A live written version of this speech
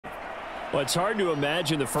Well, it's hard to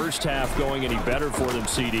imagine the first half going any better for them,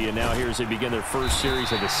 CD, and now here as they begin their first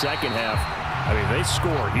series of the second half. I mean, they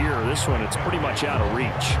score here. This one, it's pretty much out of reach.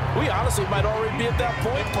 We honestly might already be at that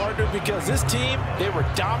point, partner, because this team, they were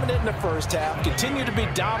dominant in the first half, continue to be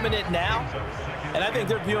dominant now, and I think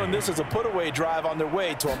they're viewing this as a put-away drive on their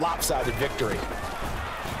way to a lopsided victory.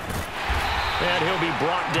 And he'll be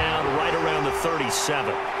brought down right around the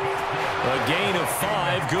 37. A gain of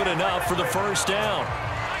 5, good enough for the first down.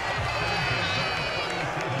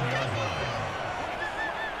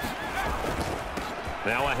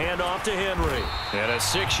 Now a handoff to Henry. And a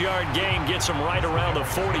 6-yard gain gets him right around the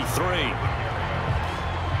 43.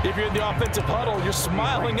 If you're in the offensive huddle, you're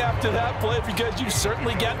smiling after that play because you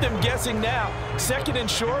certainly got them guessing now. Second and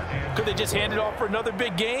short, could they just hand it off for another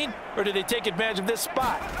big gain? Or did they take advantage of this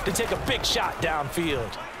spot to take a big shot downfield?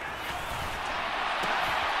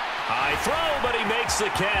 High throw, but he makes the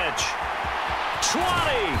catch. 20.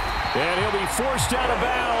 And he'll be forced out of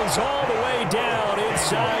bounds all the way down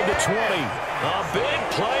inside the 20. A big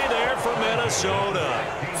play there for Minnesota.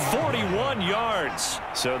 41 yards.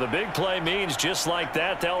 So the big play means just like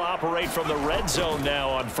that, they'll operate from the red zone now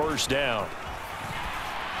on first down.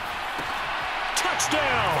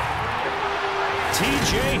 Touchdown.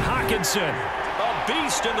 T.J. Hockenson. A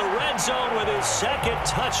beast in the red zone with his second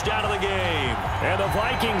touchdown of the game. And the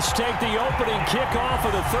Vikings take the opening kickoff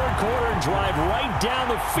of the third quarter and drive right down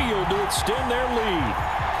the field to extend their lead.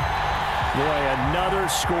 Boy, another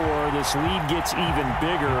score. This lead gets even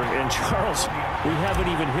bigger. And, Charles, we haven't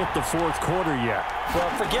even hit the fourth quarter yet. Well,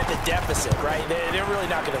 forget the deficit, right? They're really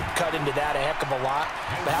not going to cut into that a heck of a lot.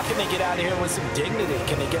 But how can they get out of here with some dignity?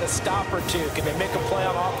 Can they get a stop or two? Can they make a play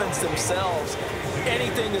on offense themselves?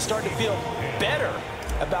 Anything to start to feel better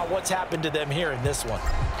about what's happened to them here in this one.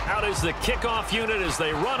 Out is the kickoff unit as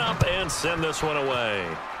they run up and send this one away.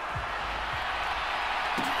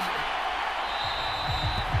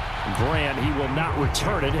 Grant, he will not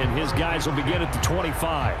return it, and his guys will begin at the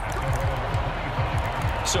 25.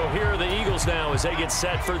 So here are the Eagles now as they get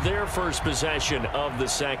set for their first possession of the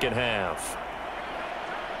second half.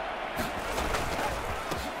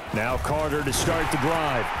 Now Carter to start the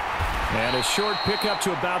drive. And a short pickup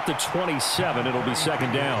to about the 27. It'll be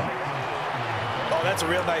second down. Oh, that's a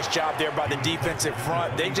real nice job there by the defensive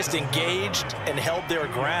front. They just engaged and held their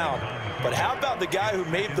ground. But how about the guy who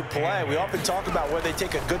made the play? We often talk about whether they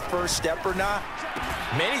take a good first step or not.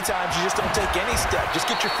 Many times you just don't take any step. Just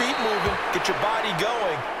get your feet moving, get your body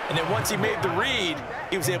going, and then once he made the read,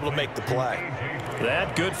 he was able to make the play.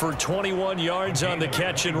 That good for 21 yards on the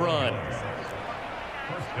catch and run.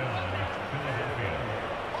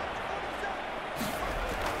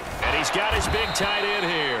 And he's got his big tight end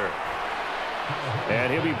here.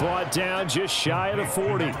 And he'll be brought down just shy of the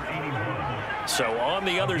 40. So on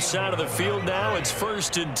the other side of the field now, it's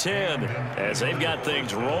 1st and 10 as they've got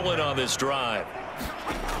things rolling on this drive.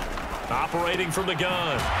 Operating from the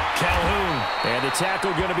gun, Calhoun. And the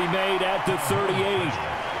tackle going to be made at the 38.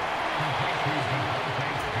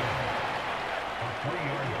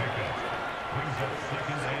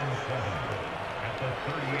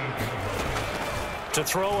 To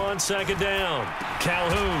throw on second down,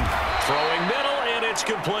 Calhoun throwing middle, and it's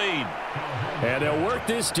complete. And they'll work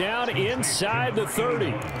this down inside the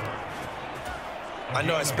 30. I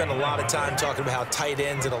know I spent a lot of time talking about how tight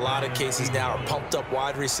ends in a lot of cases now are pumped up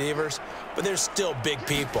wide receivers, but they're still big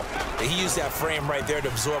people. He used that frame right there to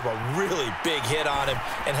absorb a really big hit on him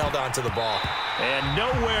and held on to the ball. And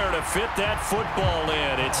nowhere to fit that football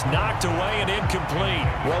in. It's knocked away and incomplete.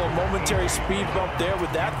 Well, a momentary speed bump there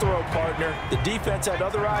with that throw, partner. The defense had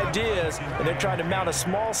other ideas, and they're trying to mount a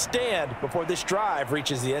small stand before this drive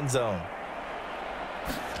reaches the end zone.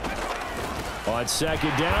 On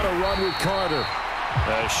second down, a run with Carter.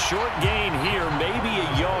 A short gain here, maybe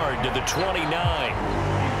a yard to the 29.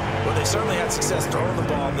 Well, they certainly had success throwing the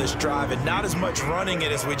ball on this drive, and not as much running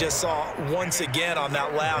it as we just saw once again on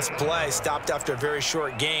that last play. Stopped after a very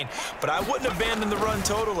short gain. But I wouldn't abandon the run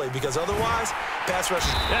totally, because otherwise, pass rush.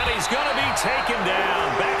 And he's going to be taken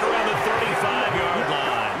down back around the 35-yard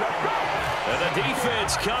line. And the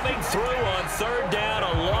defense coming through on third down,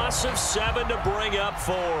 a loss of 7 to bring up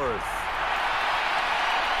fourth.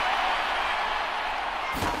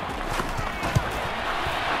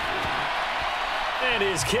 And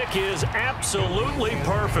his kick is absolutely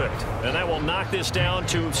perfect. And that will knock this down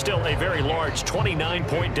to still a very large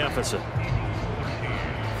 29-point deficit.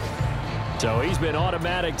 So he's been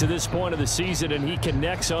automatic to this point of the season, and he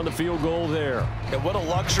connects on the field goal there. And what a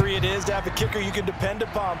luxury it is to have a kicker you can depend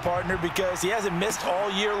upon, partner, because he hasn't missed all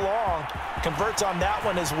year long. Converts on that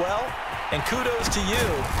one as well. And kudos to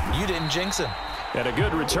you. You didn't jinx him. And a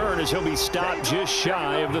good return as he'll be stopped just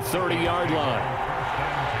shy of the 30-yard line.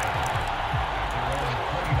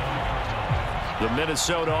 The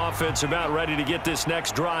Minnesota offense about ready to get this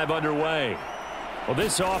next drive underway. Well,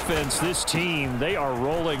 this offense, this team, they are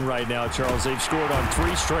rolling right now, Charles. They've scored on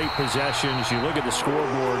 3 straight possessions. You look at the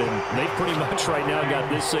scoreboard, and they pretty much right now got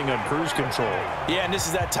this thing on cruise control. Yeah, and this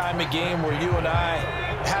is that time of game where you and I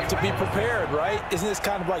have to be prepared, right? Isn't this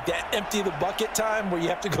kind of like that empty the bucket time where you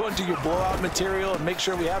have to go into your blowout material and make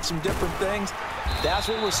sure we have some different things? That's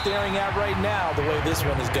what we're staring at right now, the way this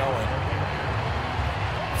one is going.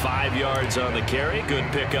 5 yards on the carry.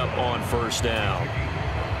 Good pickup on first down.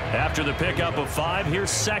 After the pickup of 5, here's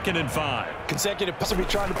 2nd and 5. Consecutive pass, be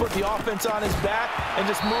trying to put the offense on his back and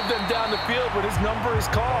just move them down the field when his number is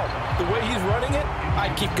called. The way he's running it,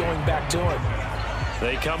 I keep going back to him.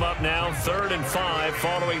 They come up now 3rd and 5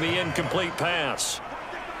 following the incomplete pass.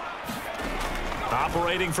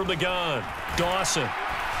 Operating from the gun, Dawson.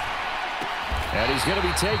 And he's going to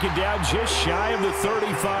be taken down just shy of the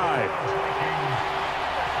 35.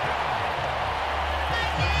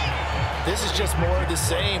 This is just more of the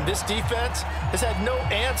same. This defense has had no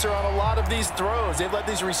answer on a lot of these throws. They've let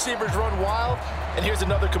these receivers run wild, and here's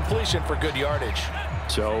another completion for good yardage.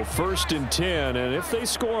 So 1st and 10, and if they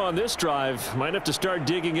score on this drive, might have to start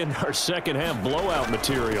digging in our second half blowout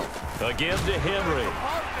material. Again to Henry.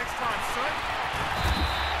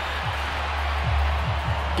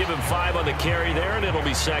 Give him 5 on the carry there, and it'll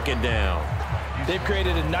be 2nd down. They've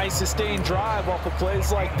created a nice sustained drive off of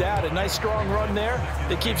plays like that. A nice strong run there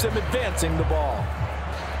that keeps them advancing the ball.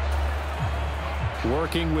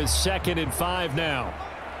 Working with 2nd and 5 now.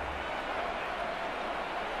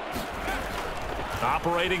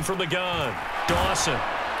 Operating from the gun, Dawson.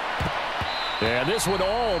 And this one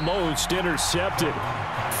almost intercepted.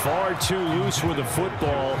 Far too loose with the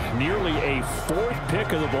football. Nearly a 4th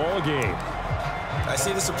pick of the ball game. I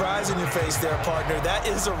see the surprise in your face there, partner. That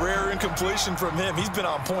is a rare incompletion from him. He's been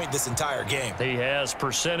on point this entire game. He has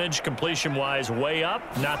percentage completion-wise way up.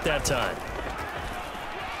 Not that time.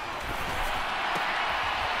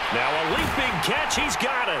 Now a leaping catch. He's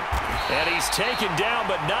got it. And he's taken down,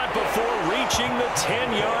 but not before reaching the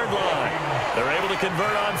 10-yard line. They're able to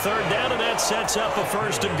convert on 3rd down, and that sets up a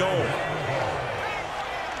 1st and goal.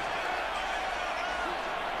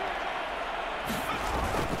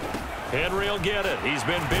 Henry will get it. He's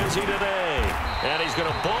been busy today. And he's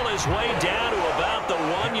going to pull his way down to about the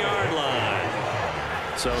 1-yard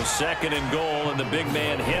line. So 2nd and goal, and the big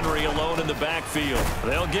man Henry alone in the backfield.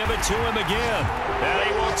 They'll give it to him again. And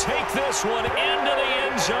he will take this one into the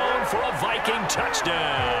end zone for a Viking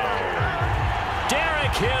touchdown.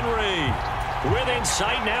 Derrick Henry within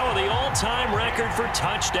sight now of the all-time record for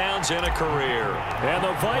touchdowns in a career. And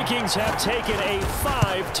the Vikings have taken a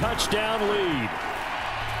 5-touchdown lead.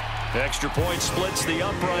 Extra point splits the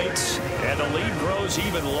uprights, and the lead grows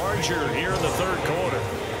even larger here in the 3rd quarter.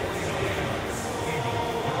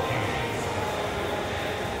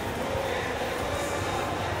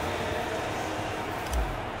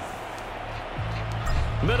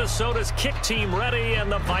 Minnesota's kick team ready, and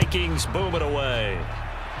the Vikings boom it away.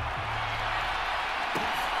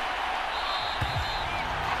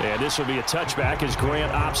 And this will be a touchback as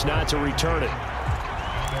Grant opts not to return it.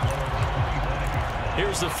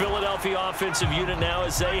 Here's the Philadelphia offensive unit now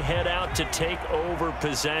as they head out to take over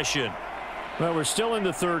possession. Well, we're still in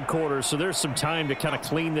the 3rd quarter, so there's some time to kind of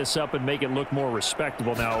clean this up and make it look more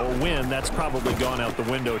respectable. Now, a win, that's probably gone out the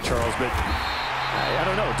window, Charles, but I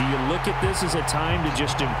don't know. Do you look at this as a time to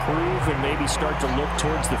just improve and maybe start to look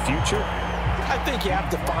towards the future? I think you have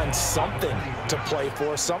to find something to play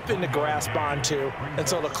for, something to grasp onto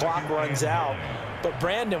until the clock runs out. But,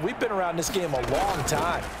 Brandon, we've been around this game a long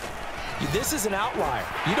time. This is an outlier.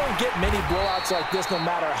 You don't get many blowouts like this no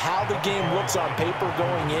matter how the game looks on paper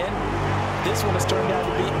going in. This one has turned out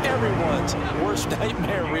to be everyone's worst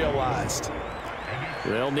nightmare realized.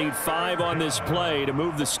 They'll need 5 on this play to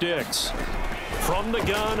move the sticks. From the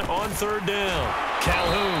gun on 3rd down,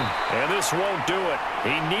 Calhoun. And this won't do it.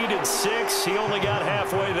 He needed 6. He only got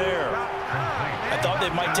halfway there. I thought they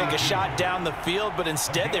might take a shot down the field, but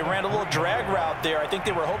instead they ran a little drag route there. I think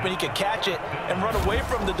they were hoping he could catch it and run away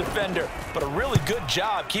from the defender. But a really good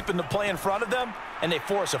job keeping the play in front of them, and they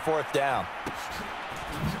force a 4th down.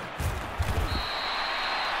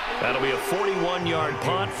 That'll be a 41-yard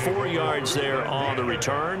punt, 4 yards there on the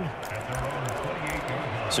return.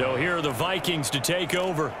 So here are the Vikings to take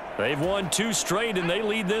over. They've won 2 straight, and they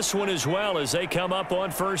lead this one as well as they come up on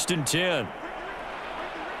 1st and 10.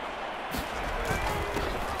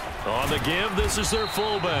 On the give, this is their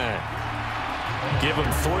fullback. Give them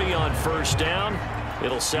 3 on 1st down.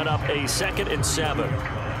 It'll set up a 2nd and 7.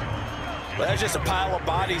 Well, that's just a pile of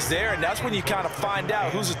bodies there, and that's when you kind of find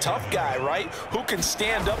out who's a tough guy, right? Who can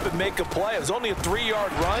stand up and make a play. It was only a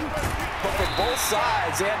 3-yard run, but for both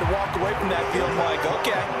sides, they had to walk away from that feeling like,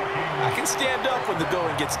 okay, I can stand up when the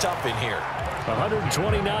going gets tough in here.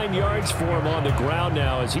 129 yards for him on the ground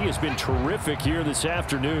now as he has been terrific here this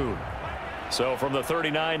afternoon. So from the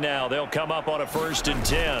 39 now, they'll come up on a 1st and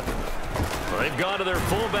 10. They've gone to their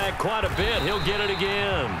fullback quite a bit. He'll get it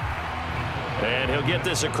again. And he'll get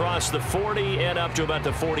this across the 40 and up to about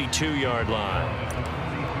the 42-yard line.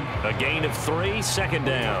 A gain of 3, 2nd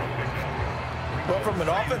down. Well, from an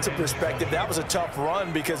offensive perspective, that was a tough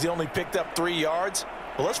run because he only picked up 3 yards.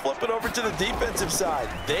 Well, let's flip it over to the defensive side.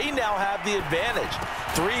 They now have the advantage.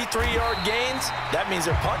 3-3-yard gains, that means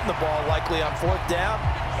they're punting the ball likely on 4th down.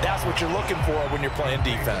 That's what you're looking for when you're playing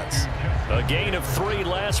defense. A gain of 3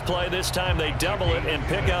 last play. This time they double it and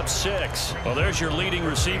pick up 6. Well, there's your leading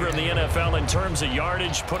receiver in the NFL in terms of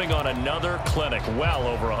yardage, putting on another clinic, well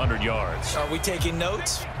over 100 yards. Are we taking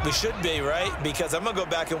notes? We should be, right? Because I'm going to go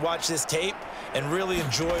back and watch this tape and really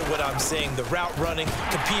enjoy what I'm seeing. The route running,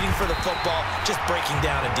 competing for the football, just breaking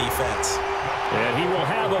down a defense. And he will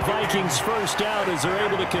have a Vikings 1st down as they're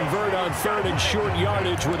able to convert on 3rd and short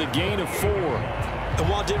yardage with a gain of 4. And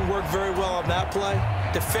while it didn't work very well on that play,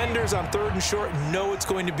 defenders on 3rd and short know it's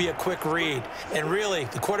going to be a quick read. And really,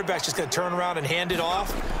 the quarterback's just going to turn around and hand it off.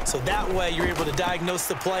 So that way, you're able to diagnose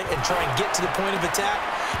the play and try and get to the point of attack.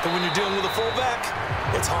 But when you're dealing with a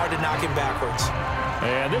fullback, it's hard to knock him backwards.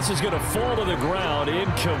 And this is going to fall to the ground,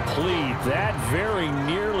 incomplete. That very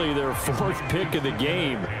nearly their 4th pick of the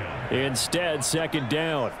game. Instead, 2nd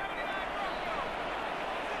down.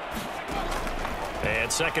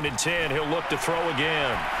 And 2nd and 10, he'll look to throw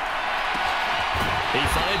again. He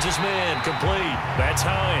finds his man, complete. That's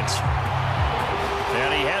Hines.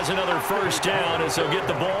 And he has another 1st down as they'll get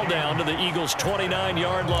the ball down to the Eagles'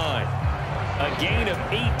 29-yard line. A gain of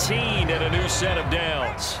 18 and a new set of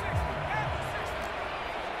downs.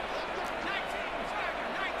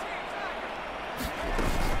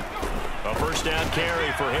 A 1st down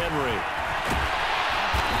carry for Henry.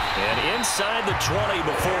 And inside the 20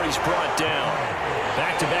 before he's brought down.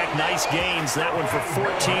 Back-to-back nice gains. That one for 14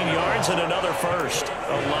 yards and another 1st.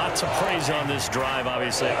 Lots of praise on this drive,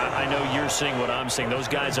 obviously. I know you're seeing what I'm seeing. Those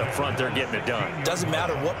guys up front, they're getting it done. Doesn't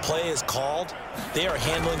matter what play is called. They are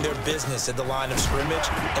handling their business at the line of scrimmage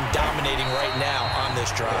and dominating right now on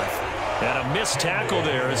this drive. And a missed tackle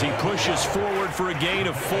there as he pushes forward for a gain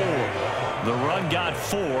of 4. The run got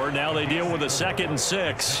 4. Now they deal with a 2nd and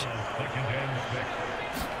 6.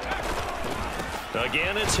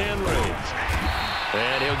 Again, it's Henry.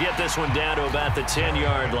 And he'll get this one down to about the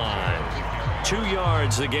 10-yard line. 2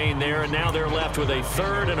 yards the gain there, and now they're left with a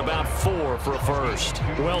 3rd and about 4 for a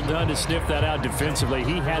 1st. Well done to sniff that out defensively.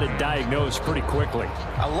 He had it diagnosed pretty quickly.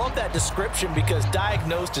 I love that description because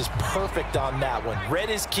diagnosed is perfect on that one. Read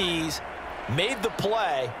his keys, made the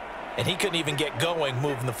play, and he couldn't even get going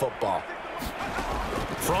moving the football.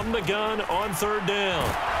 From the gun on 3rd down,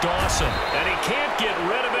 Dawson, and he can't get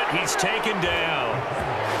rid of it. He's taken down.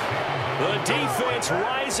 The defense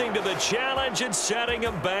rising to the challenge and setting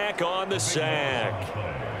him back on the sack.